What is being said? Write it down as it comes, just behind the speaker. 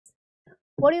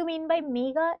What do you mean by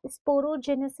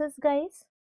megasporogenesis, guys?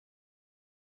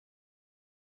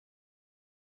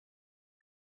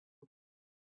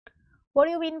 What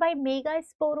do you mean by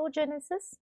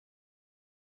megasporogenesis?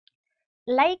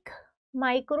 Like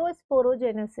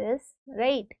microsporogenesis,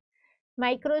 right?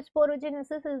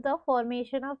 Microsporogenesis is the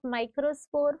formation of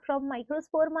microspore from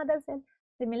microspore mother cell.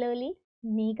 Similarly,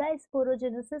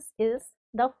 megasporogenesis is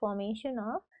the formation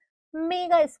of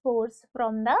megaspores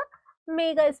from the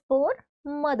megaspore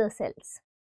mother cells.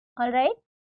 Alright?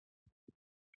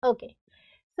 Okay.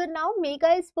 So now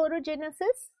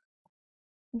megasporogenesis,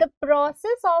 the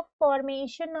process of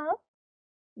formation of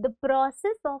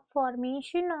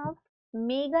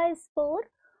megaspore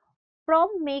from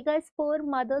megaspore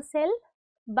mother cell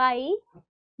by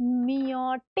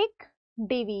meiotic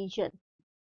division.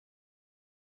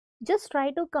 Just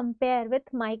try to compare with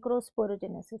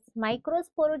microsporogenesis.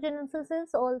 Microsporogenesis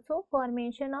is also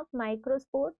formation of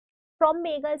microspore from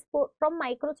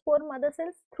microspore mother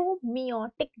cells through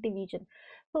meiotic division.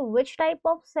 So which type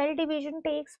of cell division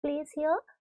takes place here?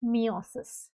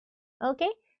 Meiosis. Okay.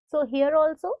 So here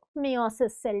also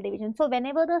meiosis cell division. So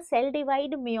whenever the cell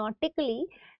divide meiotically,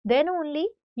 then only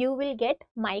you will get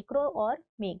micro or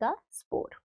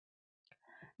megaspore.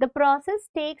 The process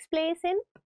takes place in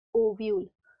ovule.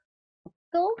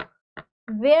 So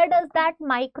where does that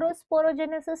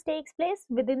microsporogenesis takes place?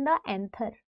 Within the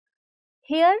anther.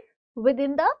 Here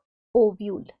within the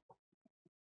ovule.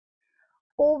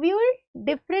 Ovule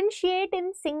differentiate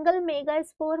in single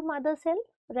megaspore mother cell,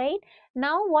 right?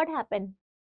 Now what happened?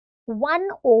 One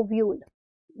ovule,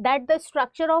 that the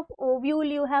structure of ovule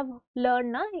you have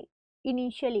learned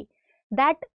initially,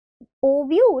 that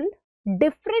ovule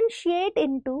differentiate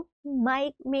into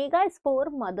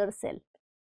megaspore mother cell.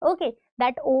 Okay,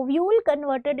 that ovule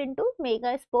converted into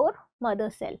megaspore mother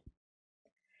cell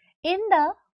in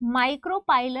the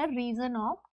micropylar region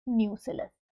of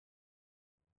nucellus.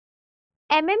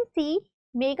 MMC,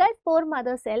 megaspore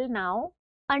mother cell, now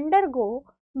undergo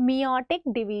meiotic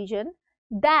division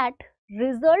that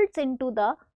results into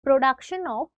the production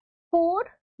of 4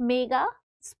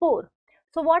 megaspore.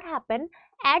 So what happened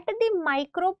at the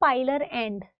micropylar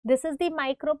end? This is the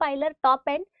micropylar top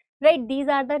end, right? These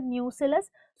are the nucellus.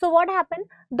 So what happened?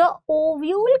 The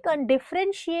ovule can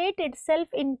differentiate itself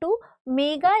into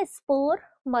megaspore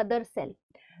mother cell.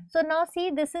 So now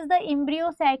see, this is the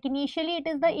embryo sac. Initially it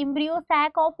is the embryo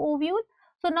sac of ovule.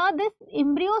 So now this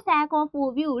embryo sac of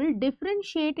ovule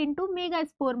differentiate into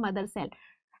megaspore mother cell.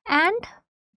 And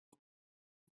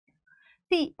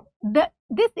see,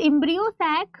 this embryo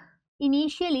sac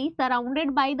initially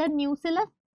surrounded by the nucellus,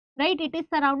 right? It is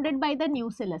surrounded by the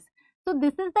nucellus. So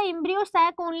this is the embryo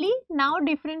sac only, now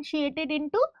differentiated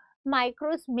into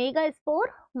megaspore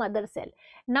mother cell.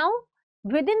 Now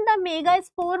within the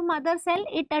megaspore mother cell,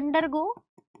 it undergo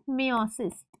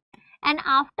meiosis. And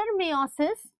after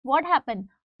meiosis, what happened?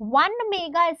 One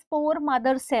megaspore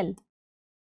mother cell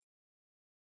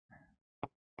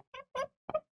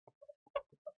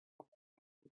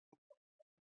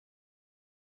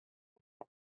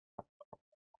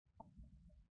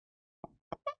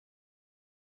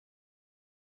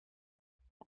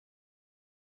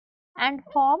and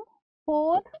form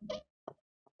 4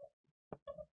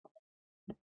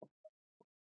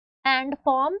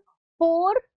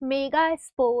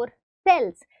 megaspore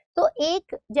cells. तो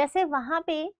एक जैसे वहां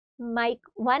पे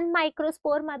 1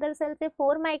 microspore mother cell से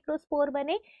 4 microspore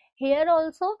बने, here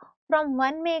also from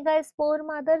 1 megaspore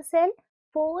mother cell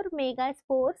 4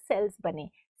 megaspore cells बने.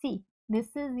 See,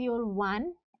 this is your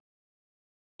 1,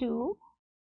 2,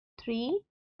 3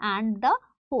 and the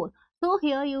 4. So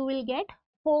here you will get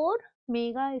 4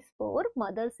 megaspore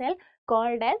mother cell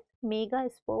called as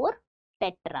megaspore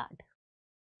tetrad.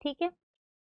 ठीक है.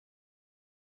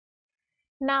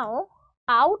 Now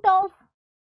out of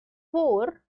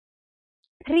 4,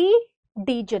 3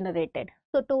 degenerated.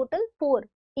 So total 4.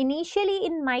 Initially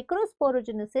in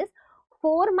microsporogenesis,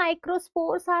 4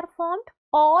 microspores are formed.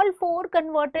 All 4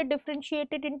 converted,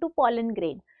 differentiated into pollen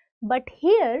grain. But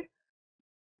here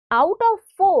out of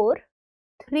 4,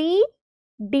 3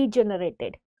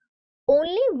 degenerated.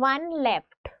 Only 1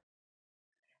 left.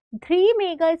 3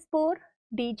 megaspore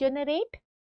degenerate.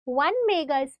 1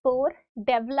 megaspore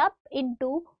develop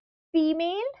into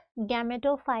female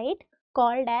gametophyte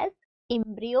called as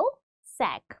embryo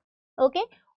sac. Okay,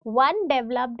 1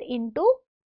 developed into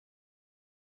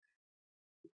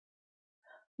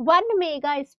 1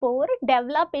 megaspore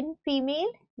develop in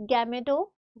female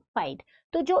gametophyte.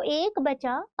 तो जो एक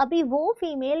बचा अभी वो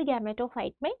female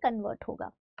gametophyte में convert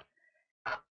होगा.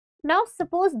 Now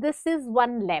suppose this is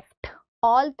 1 left,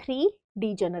 all 3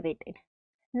 degenerated.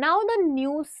 Now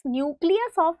the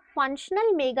nucleus of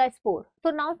functional megaspore.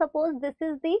 So now suppose this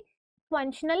is the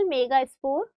functional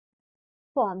megaspore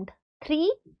formed.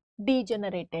 3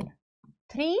 degenerated.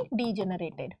 3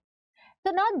 degenerated.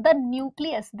 So now the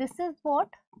nucleus, this is what?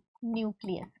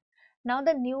 Nucleus. Now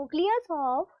the nucleus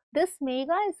of this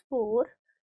megaspore,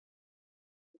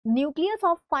 nucleus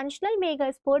of functional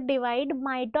megaspore divide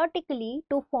mitotically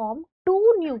to form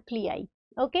 2 nuclei.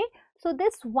 Okay, so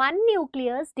this one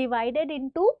nucleus divided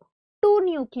into 2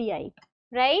 nuclei,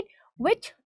 right,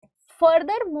 which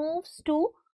further moves to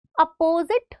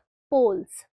opposite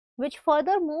poles, which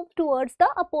further move towards the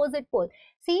opposite pole.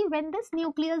 See, when this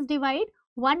nucleus divide,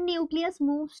 one nucleus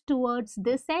moves towards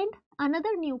this end, another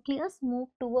nucleus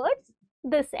moves towards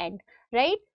this end,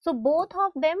 right? So both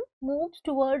of them moves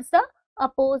towards the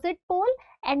opposite pole,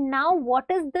 and now what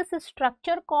is this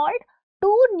structure called?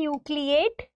 2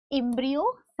 nucleate embryo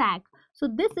sac. So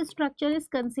this structure is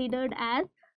considered as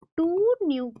 2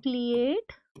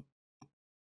 nucleate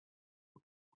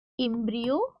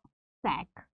embryo sac.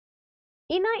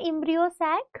 In an embryo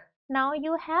sac, now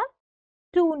you have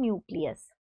 2 nucleus.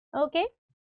 Okay.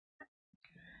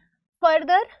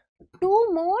 Further, 2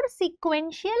 more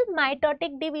sequential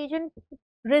mitotic division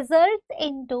results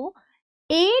into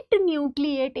 8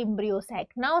 nucleate embryo sac.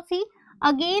 Now see,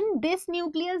 again this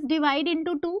nucleus divide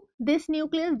into 2, this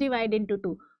nucleus divide into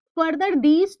 2. Further,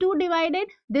 these 2 divided,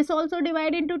 this also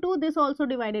divide into 2, this also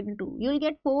divided into 2. You will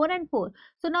get 4 and 4.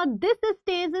 So now this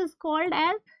stage is called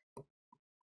as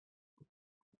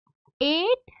 8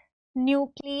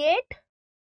 nucleate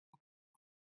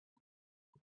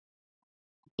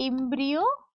embryo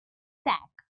sac.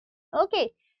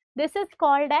 Okay, this is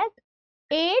called as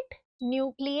 8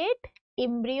 nucleate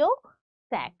embryo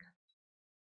sac.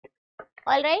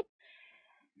 Alright,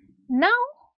 now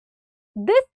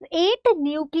this 8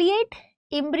 nucleate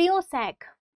embryo sac.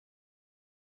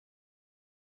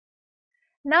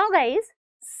 Now guys,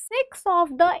 6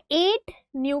 of the 8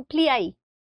 nuclei,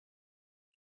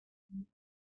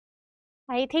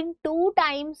 I think 2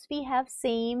 times we have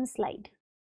same slide,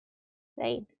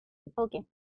 right? Okay.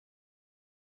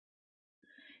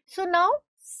 So now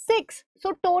 6.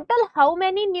 So total how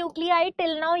many nuclei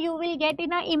till now you will get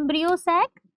in a embryo sac?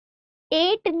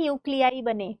 8 nuclei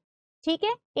bane. ठीक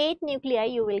है, 8 nuclei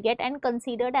you will get and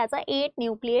considered as a 8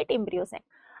 nucleate embryo sac.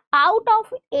 Out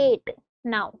of 8,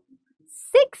 now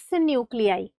 6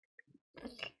 nuclei,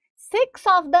 6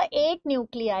 of the 8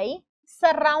 nuclei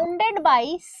surrounded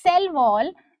by cell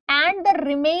wall, and the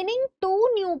remaining 2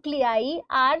 nuclei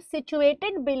are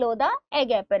situated below the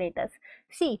egg apparatus.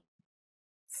 See,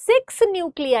 6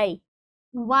 nuclei,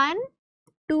 1,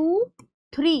 2,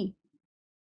 3.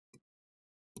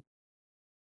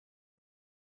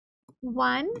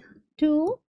 1,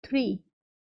 2, 3.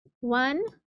 1,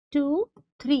 2,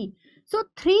 3. So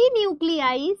 3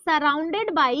 nuclei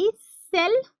surrounded by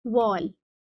cell wall,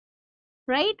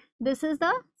 right? This is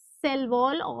the cell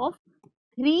wall of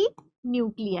 3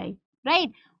 nuclei, right?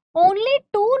 Only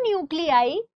 2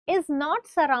 nuclei is not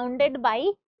surrounded by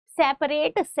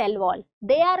separate cell wall.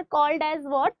 They are called as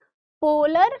what?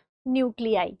 Polar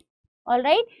nuclei.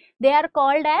 Alright, they are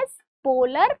called as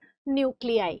polar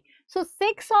nuclei. So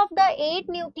 6 of the 8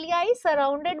 nuclei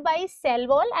surrounded by cell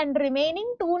wall, and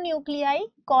remaining 2 nuclei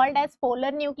called as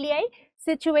polar nuclei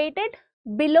situated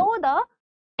below the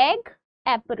egg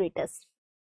apparatus.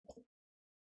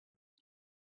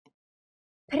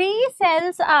 3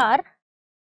 cells are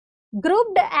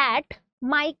grouped at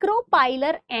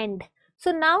micropylar end.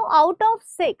 So now out of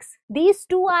 6, these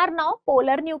 2 are now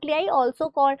polar nuclei also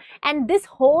called, and this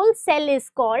whole cell is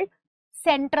called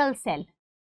central cell.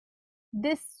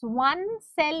 This one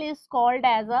cell is called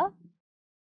as a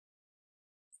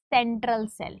central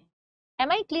cell.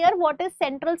 Am I clear what is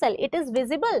central cell? It is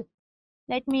visible.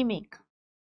 Let me make.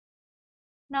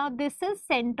 Now this is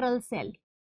central cell.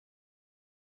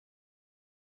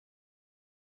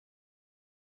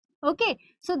 Okay,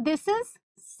 so this is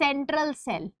central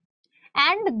cell,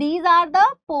 and these are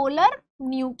the polar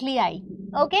nuclei.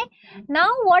 Okay, now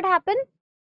what happened?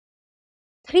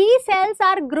 3 cells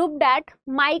are grouped at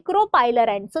micropylar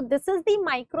end. So this is the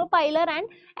micropylar end,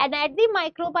 and at the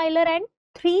micropylar end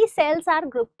 3 cells are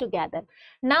grouped together.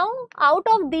 Now out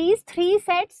of these 3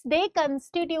 sets, they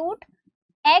constitute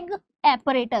egg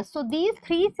apparatus. So these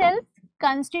 3 cells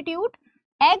constitute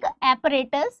egg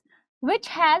apparatus, which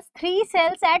has 3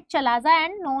 cells at chalaza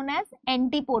and known as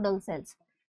antipodal cells.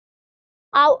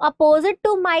 Opposite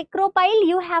to micropyle,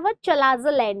 you have a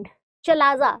chalazal end.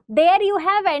 Chalaza, there you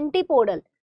have antipodal.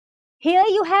 Here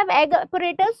you have egg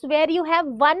apparatus where you have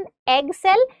 1 egg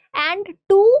cell and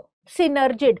 2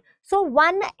 synergid. So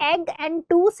 1 egg and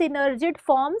 2 synergid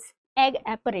forms egg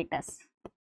apparatus.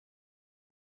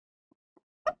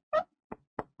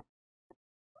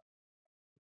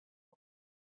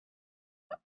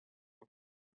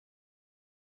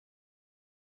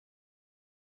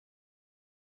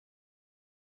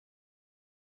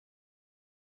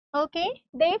 Okay,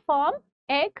 they form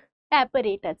egg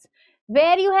apparatus.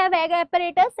 Where you have egg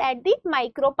apparatus? At the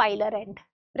micropylar end,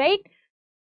 right?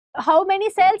 How many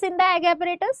cells in the egg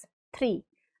apparatus? 3.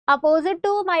 Opposite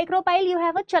to micropyle, you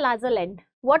have a chalazal end.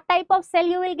 What type of cell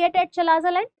you will get at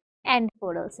chalazal end?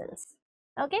 Antipodal cells.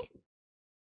 Okay.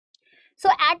 So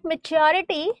at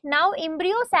maturity, now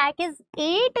embryo sac is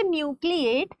 8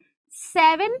 nucleate,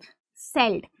 7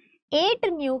 celled. 8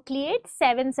 nucleate,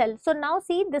 7 cells. So now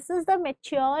see, this is the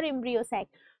mature embryo sac,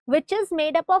 which is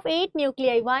made up of 8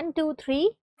 nuclei. 1, 2,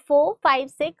 3, 4, 5,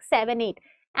 6, 7, 8.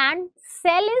 And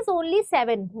cell is only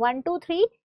 7. 1, 2, 3,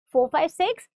 4, 5,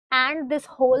 6. And this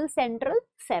whole central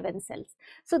 7 cells.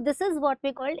 So this is what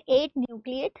we called 8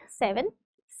 nucleate, 7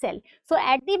 cell. So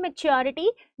at the maturity,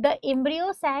 the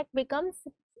embryo sac becomes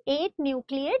 8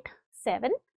 nucleate,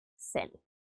 7 cell.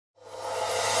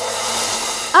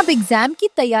 अब exam की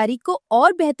तैयारी को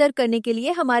और बेहतर करने के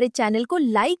लिए हमारे चैनल को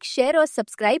लाइक, शेयर और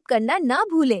सब्सक्राइब करना ना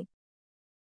भूलें।